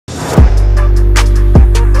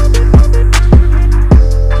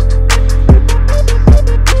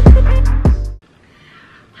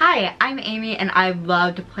and I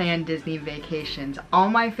love to plan Disney vacations. All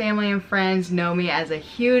my family and friends know me as a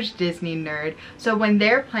huge Disney nerd, so when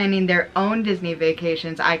they're planning their own Disney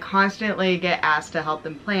vacations, I constantly get asked to help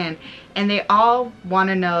them plan, and they all want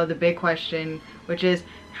to know the big question, which is,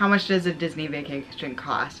 how much does a Disney vacation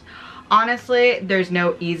cost? Honestly, there's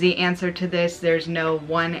no easy answer to this. There's no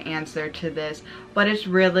one answer to this, but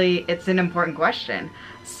it's an important question.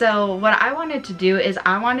 So what I wanted to do is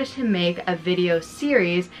I wanted to make a video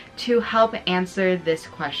series to help answer this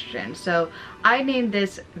question. So I named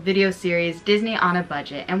this video series Disney on a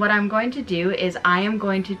Budget, and what I'm going to do is I am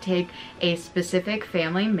going to take a specific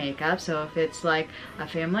family makeup, so if it's like a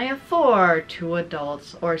family of 4, 2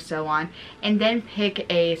 adults or so on, and then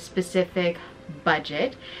pick a specific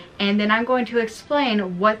budget, and then I'm going to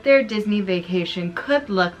explain what their Disney vacation could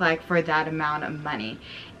look like for that amount of money.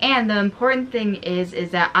 And the important thing is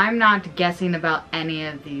that I'm not guessing about any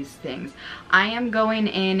of these things. I am going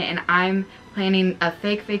in and I'm planning a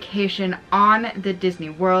fake vacation on the Disney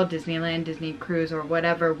World, Disneyland, Disney Cruise, or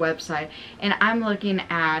whatever website, and I'm looking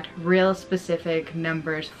at real specific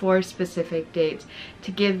numbers for specific dates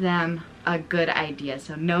to give them a good idea,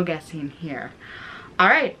 so no guessing here.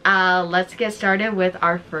 Alright, let's get started with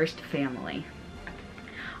our first family.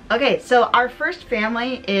 Okay, so our first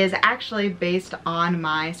family is actually based on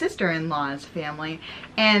my sister-in-law's family,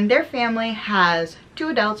 and their family has 2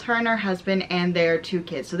 adults, her and her husband, and their 2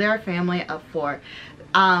 kids, so they're a family of 4.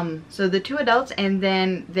 So the 2 adults, and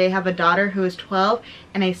then they have a daughter who is 12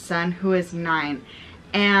 and a son who is 9,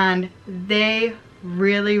 and they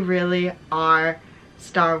really are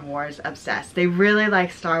Star Wars obsessed. They really like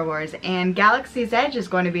Star Wars, and Galaxy's Edge is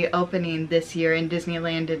going to be opening this year in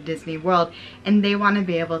Disneyland and Disney World, and they want to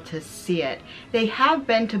be able to see it. They have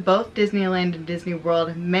been to both Disneyland and Disney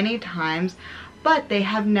World many times, but they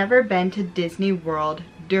have never been to Disney World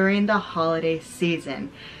during the holiday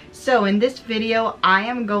season. So in this video, I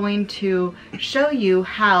am going to show you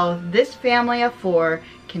how this family of 4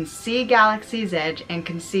 can see Galaxy's Edge and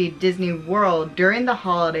can see Disney World during the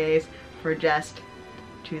holidays for just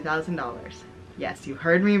 $2,000. Yes, you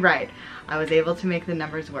heard me right. I was able to make the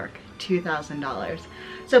numbers work. $2,000.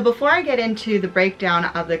 So before I get into the breakdown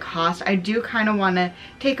of the cost, I do kind of want to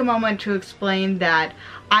take a moment to explain that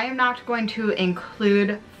I am not going to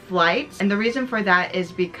include flights, and the reason for that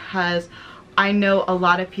is because I know a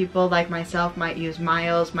lot of people like myself might use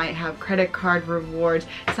miles, might have credit card rewards,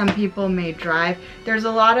 some people may drive. There's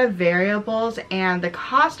a lot of variables, and the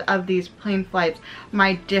cost of these plane flights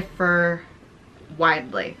might differ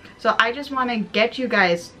widely. So I just want to get you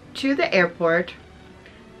guys to the airport,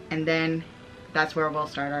 and then that's where we'll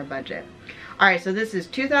start our budget. Alright, so this is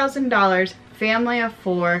 $2,000, family of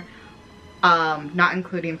 4, not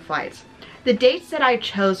including flights. The dates that I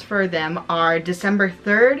chose for them are December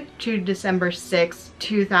 3rd to December 6th,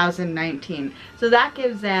 2019. So that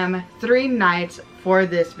gives them 3 nights for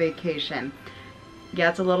this vacation. Yeah,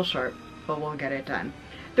 it's a little short, but we'll get it done.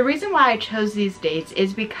 The reason why I chose these dates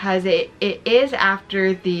is because it is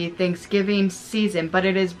after the Thanksgiving season, but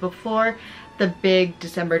it is before the big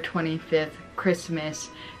December 25th Christmas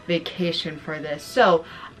vacation for this. So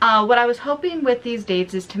what I was hoping with these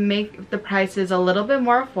dates is to make the prices a little bit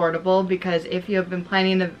more affordable, because if you have been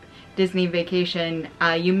planning a Disney vacation,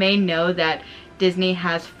 you may know that Disney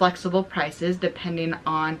has flexible prices depending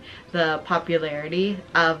on the popularity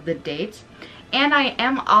of the dates. And I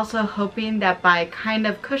am also hoping that by kind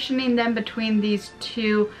of cushioning them between these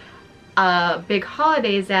 2 big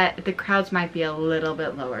holidays, that the crowds might be a little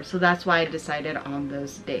bit lower. So that's why I decided on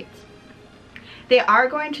those dates. They are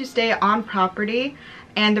going to stay on property,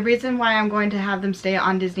 and the reason why I'm going to have them stay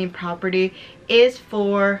on Disney property is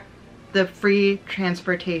for the free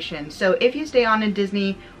transportation. So if you stay on a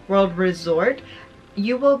Disney World resort,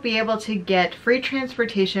 you will be able to get free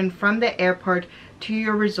transportation from the airport to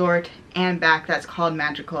your resort and back. That's called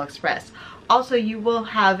Magical Express. Also, you will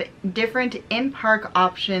have different in-park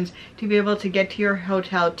options to be able to get to your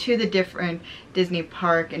hotel to the different Disney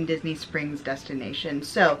Park and Disney Springs destinations.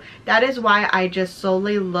 So that is why I just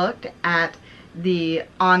solely looked at the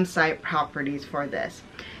on-site properties for this.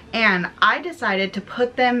 And I decided to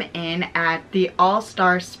put them in at the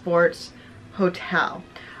All-Star Sports Hotel.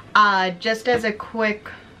 Just a quick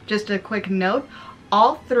note,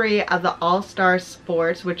 all 3 of the All-Star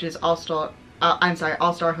Sports, which is All-Star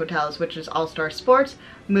All-Star Hotels, which is All-Star Sports,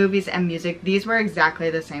 Movies, and Music. These were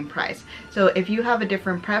exactly the same price. So if you have a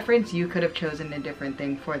different preference, you could have chosen a different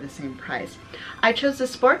thing for the same price. I chose the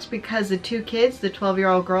sports because the two kids, the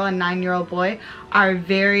 12-year-old girl and 9-year-old boy, are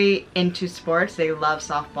very into sports. They love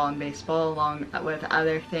softball and baseball along with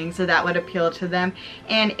other things, so that would appeal to them.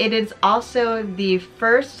 And it is also the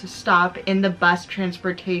first stop in the bus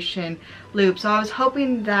transportation loop, so I was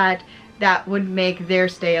hoping that that would make their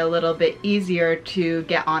stay a little bit easier to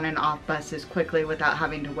get on and off buses quickly without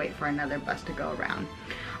having to wait for another bus to go around.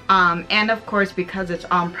 And of course, because it's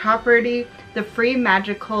on property, the free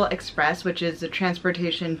Magical Express, which is the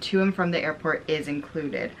transportation to and from the airport, is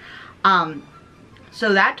included.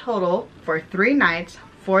 So that total for 3 nights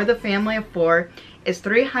for the family of 4 is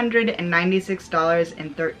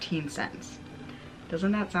 $396.13.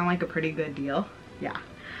 Doesn't that sound like a pretty good deal? Yeah.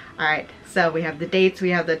 Alright, so we have the dates, we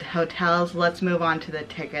have the hotels. Let's move on to the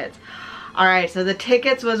tickets. Alright, so the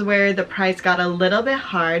tickets was where the price got a little bit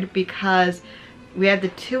hard because we had the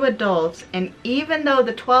 2 adults, and even though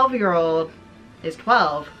the 12-year-old is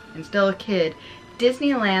 12 and still a kid,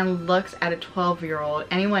 Disneyland looks at a 12-year-old,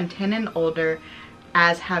 anyone 10 and older,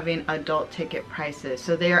 as having adult ticket prices.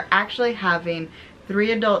 So they are actually having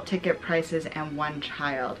 3 adult ticket prices and 1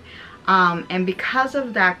 child. And because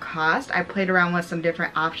of that cost, I played around with some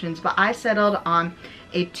different options, but I settled on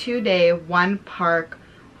a 2-day, 1 park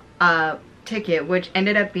ticket, which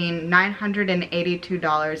ended up being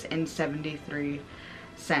 $982.73.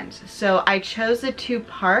 So I chose the 2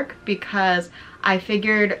 park because I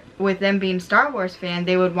figured with them being Star Wars fan,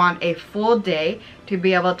 they would want a full day to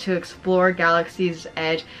be able to explore Galaxy's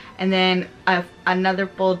Edge, and then another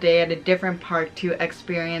full day at a different park to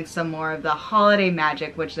experience some more of the holiday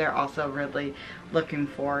magic, which they're also really looking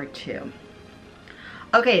forward to.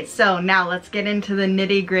 Okay, so now let's get into the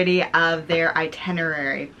nitty-gritty of their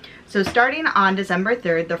itinerary. So starting on December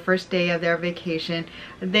 3rd, the first day of their vacation,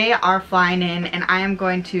 they are flying in, and I am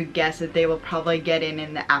going to guess that they will probably get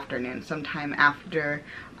in the afternoon, sometime after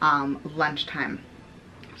lunchtime.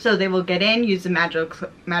 So they will get in, use the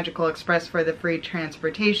Magical Express for the free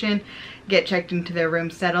transportation, get checked into their room,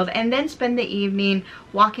 settled, and then spend the evening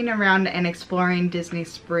walking around and exploring Disney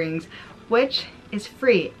Springs, which is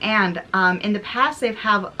free. And in the past, they've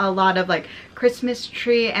have a lot of like Christmas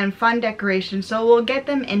tree and fun decorations, so we'll get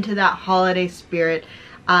them into that holiday spirit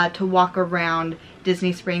to walk around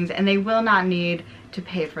Disney Springs, and they will not need to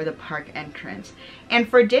pay for the park entrance. And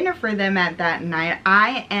for dinner for them at that night,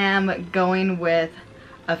 I am going with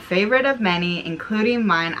a favorite of many, including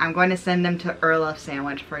mine. I'm going to send them to Earl of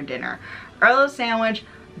Sandwich for dinner. Earl of Sandwich,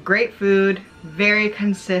 great food, very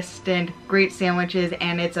consistent, great sandwiches,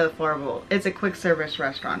 and it's affordable. It's a quick service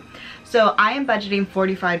restaurant. So I am budgeting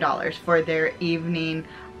 $45 for their evening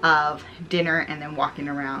of dinner and then walking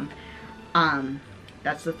around.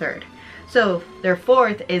 That's the 3rd. So their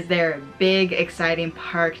 4th is their big exciting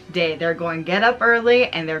park day. They're going to get up early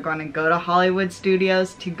and they're going to go to Hollywood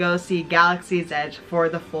Studios to go see Galaxy's Edge for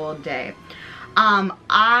the full day.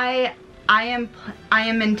 I am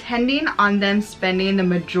intending on them spending the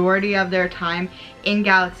majority of their time in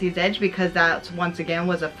Galaxy's Edge because that once again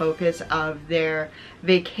was a focus of their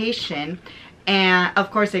vacation, and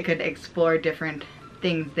of course they could explore different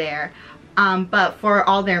things there. But for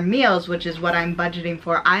all their meals, which is what I'm budgeting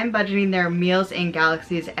for, I'm budgeting their meals in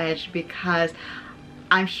Galaxy's Edge because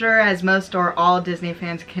I'm sure, as most or all Disney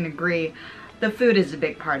fans can agree, the food is a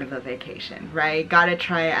big part of a vacation, right? Gotta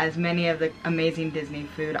try as many of the amazing Disney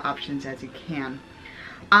food options as you can.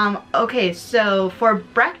 Okay, so for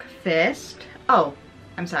breakfast, oh,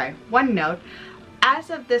 I'm sorry, one note. As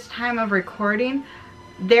of this time of recording,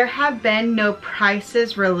 there have been no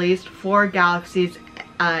prices released for Galaxy's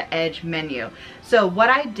Edge menu. So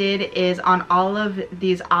what I did is, on all of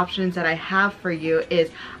these options that I have for you,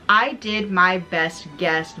 is I did my best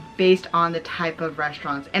guess based on the type of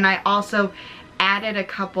restaurants, and I also added a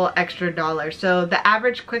couple extra dollars. So the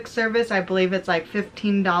average quick service, I believe it's like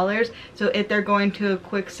 $15. So if they're going to a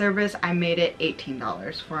quick service, I made it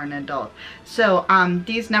 $18 for an adult. So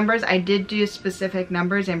these numbers, I did do specific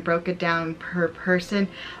numbers and broke it down per person,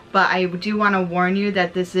 but I do want to warn you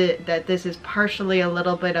that this is partially a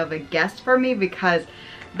little bit of a guess for me because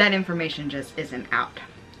that information just isn't out.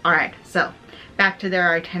 Alright, so back to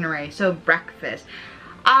their itinerary. So breakfast.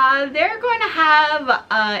 They're going to have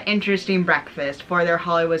an interesting breakfast for their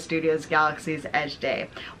Hollywood Studios Galaxy's Edge Day.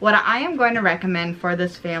 What I am going to recommend for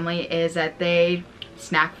this family is that they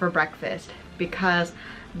snack for breakfast, because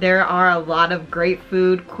there are a lot of great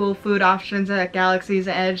food, cool food options at Galaxy's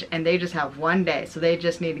Edge, and they just have one day, so they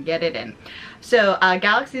just need to get it in. So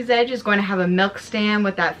Galaxy's Edge is going to have a milk stand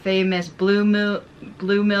with that famous blue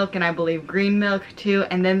milk and I believe green milk too,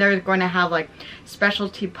 and then they're going to have like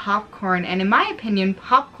specialty popcorn, and in my opinion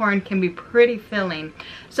popcorn can be pretty filling.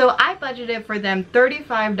 So I budgeted for them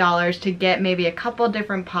 $35 to get maybe a couple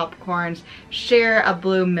different popcorns, share a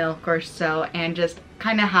blue milk or so, and just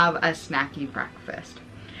kind of have a snacky breakfast.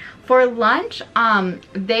 For lunch,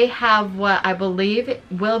 they have what I believe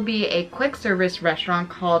will be a quick service restaurant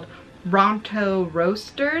called Ronto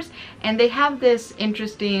Roasters, and they have this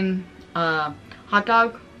interesting hot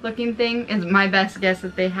dog looking thing, is my best guess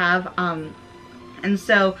that they have. And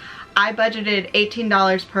so I budgeted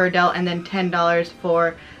 $18 per adult and then $10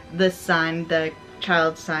 for the son, the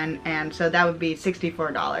child's son, and so that would be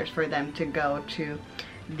 $64 for them to go to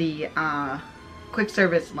the quick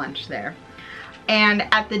service lunch there. And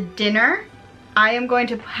at the dinner, I am going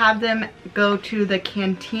to have them go to the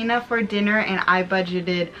cantina for dinner, and I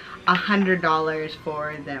budgeted $100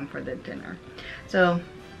 for them for the dinner. So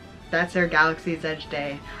that's their Galaxy's Edge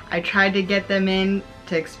day. I tried to get them in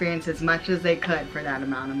to experience as much as they could for that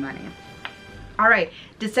amount of money. Alright,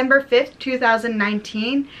 December 5th,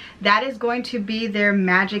 2019, that is going to be their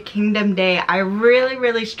Magic Kingdom day. I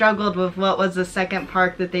really struggled with what was the second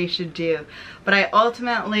park that they should do, but I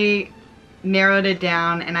ultimately narrowed it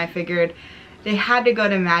down, and I figured they had to go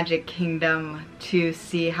to Magic Kingdom to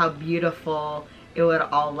see how beautiful it would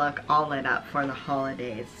all look all lit up for the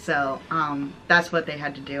holidays. So that's what they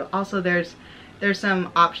had to do. Also there's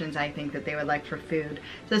some options I think that they would like for food.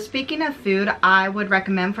 So speaking of food, I would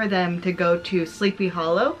recommend for them to go to Sleepy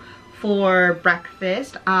Hollow for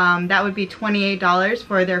breakfast. That would be $28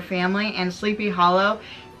 for their family, and Sleepy Hollow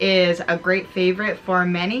is a great favorite for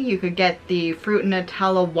many. You could get the fruit and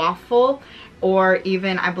Nutella waffle, or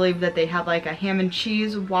even I believe that they have like a ham and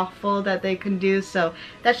cheese waffle that they can do, so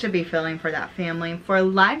that should be filling for that family. For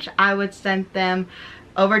lunch, I would send them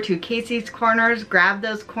over to Casey's Corners, grab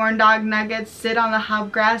those corn dog nuggets, sit on the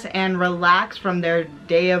hub grass, and relax from their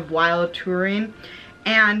day of wild touring.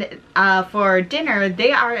 And for dinner,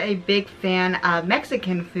 they are a big fan of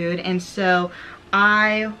Mexican food, and so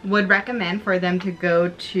I would recommend for them to go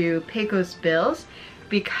to Pecos Bill's,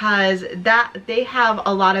 because they have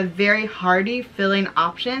a lot of very hearty filling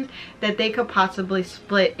options that they could possibly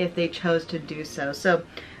split if they chose to do so. So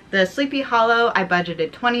the Sleepy Hollow, I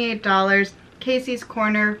budgeted $28, Casey's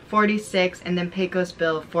Corner $46, and then Pecos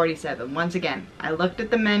Bill $47. Once again, I looked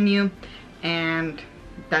at the menu and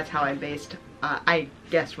that's how I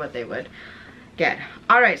guessed what they would get.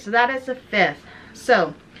 Alright, so that is the 5th.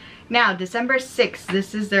 So now December 6th,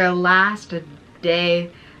 this is their last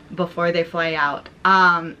day before they fly out.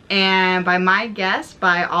 And by my guess,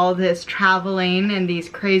 by all this traveling and these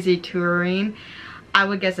crazy touring, I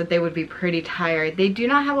would guess that they would be pretty tired. They do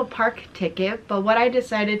not have a park ticket, but what I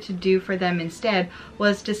decided to do for them instead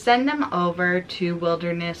was to send them over to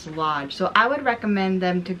Wilderness Lodge. So I would recommend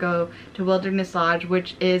them to go to Wilderness Lodge,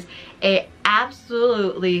 which is a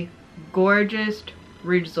absolutely gorgeous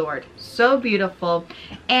resort. So beautiful,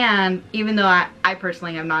 and even though I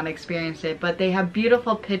personally have not experienced it, but they have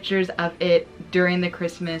beautiful pictures of it during the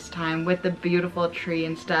Christmas time with the beautiful tree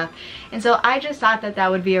and stuff. And so I just thought that that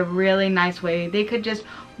would be a really nice way. They could just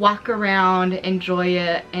walk around, enjoy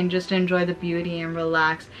it, and just enjoy the beauty and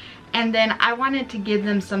relax. And then I wanted to give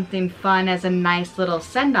them something fun as a nice little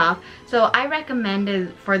send-off, so I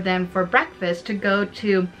recommended for them for breakfast to go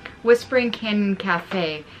to Whispering Canyon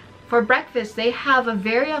Cafe. For breakfast, they have a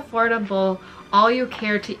very affordable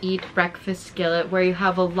all-you-care-to-eat breakfast skillet where you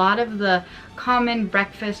have a lot of the common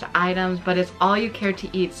breakfast items, but it's all you care to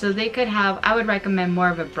eat. So they could have, I would recommend more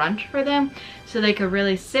of a brunch for them, so they could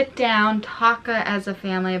really sit down, talk as a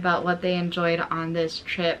family about what they enjoyed on this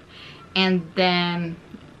trip, and then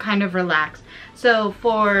kind of relax. So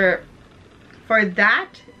for that,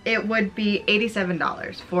 it would be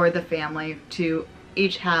 $87 for the family to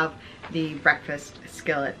each have the breakfast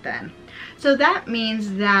skillet then. So that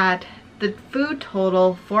means that the food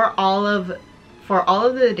total for all of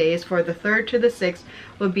the days, for the 3rd to the 6th,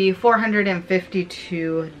 would be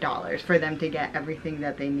 $452 for them to get everything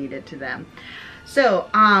that they needed to them. So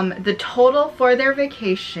the total for their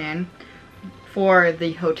vacation, for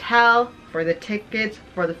the hotel, for the tickets,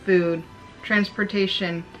 for the food,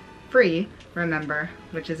 transportation free, remember,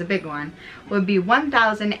 which is a big one, would be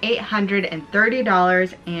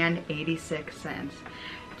 $1,830.86.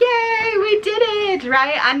 Yay, we did it,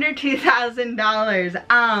 right? Under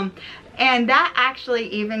 $2,000. And that actually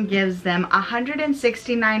even gives them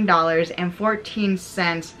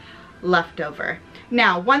 $169.14 left over.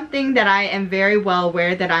 Now, one thing that I am very well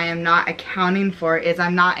aware that I am not accounting for is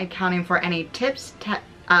I'm not accounting for any tips,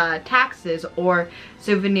 taxes, or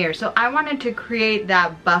souvenirs. So I wanted to create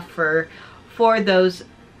that buffer for those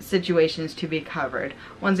situations to be covered.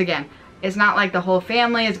 Once again, it's not like the whole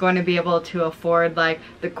family is going to be able to afford like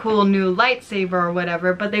the cool new lightsaber or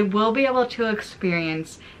whatever, but they will be able to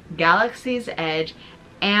experience Galaxy's Edge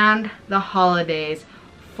and the holidays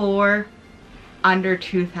for under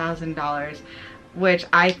 $2,000, which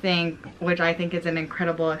I think is an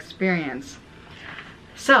incredible experience.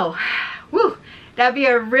 So, woo, that'd be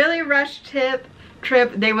a really rushed trip.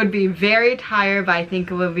 They would be very tired, but I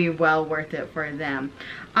think it would be well worth it for them.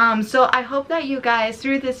 So I hope that you guys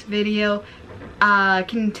through this video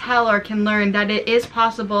can tell or can learn that it is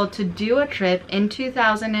possible to do a trip in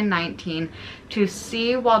 2019 to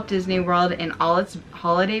see Walt Disney World in all its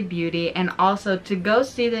holiday beauty, and also to go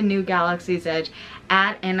see the new Galaxy's Edge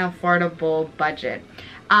at an affordable budget.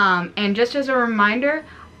 And just as a reminder,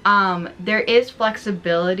 there is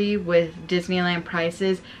flexibility with Disneyland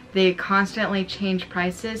prices. They constantly change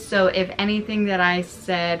prices, so if anything that I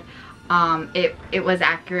said it was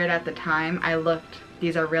accurate at the time, I looked,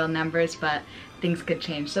 these are real numbers, but things could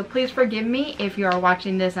change. So please forgive me if you are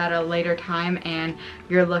watching this at a later time and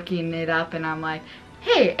you're looking it up and I'm like,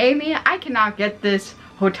 hey Amy, I cannot get this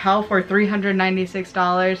hotel for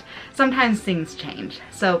 $396. Sometimes things change,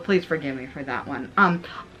 so please forgive me for that one.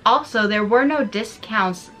 Also, there were no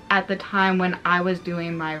discounts at the time when I was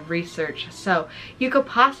doing my research, so you could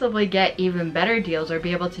possibly get even better deals or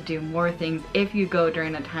be able to do more things if you go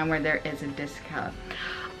during a time where there is a discount.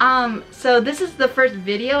 So this is the first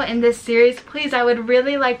video in this series. Please, I would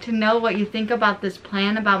really like to know what you think about this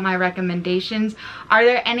plan, about my recommendations. Are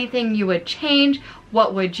there anything you would change?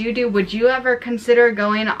 What would you do? Would you ever consider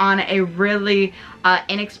going on a really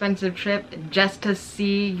inexpensive trip just to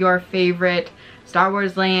see your favorite Star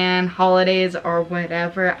Wars land, holidays, or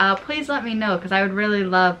whatever? Please let me know, because I would really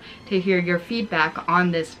love to hear your feedback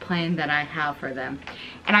on this plan that I have for them.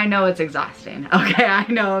 And I know it's exhausting, okay? I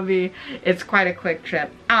know it's quite a quick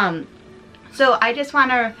trip. So I just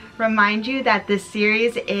want to remind you that this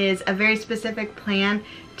series is a very specific plan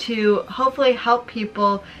to hopefully help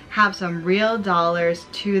people have some real dollars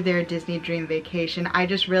to their Disney dream vacation. I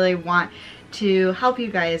just really want to help you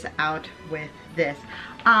guys out with this.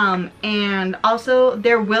 And also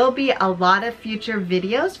there will be a lot of future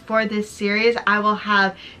videos for this series. I will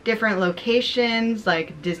have different locations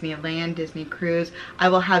like Disneyland, Disney Cruise. I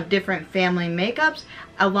will have different family makeups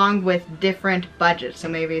along with different budgets. So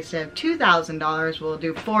maybe instead of $2,000, we'll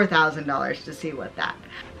do $4,000 to see what that.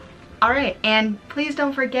 Alright, and please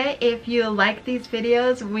don't forget, if you like these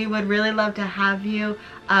videos, we would really love to have you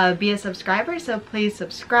be a subscriber. So please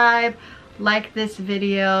subscribe, like this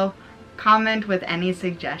video, comment with any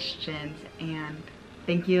suggestions, and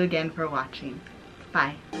thank you again for watching.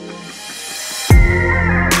 Bye.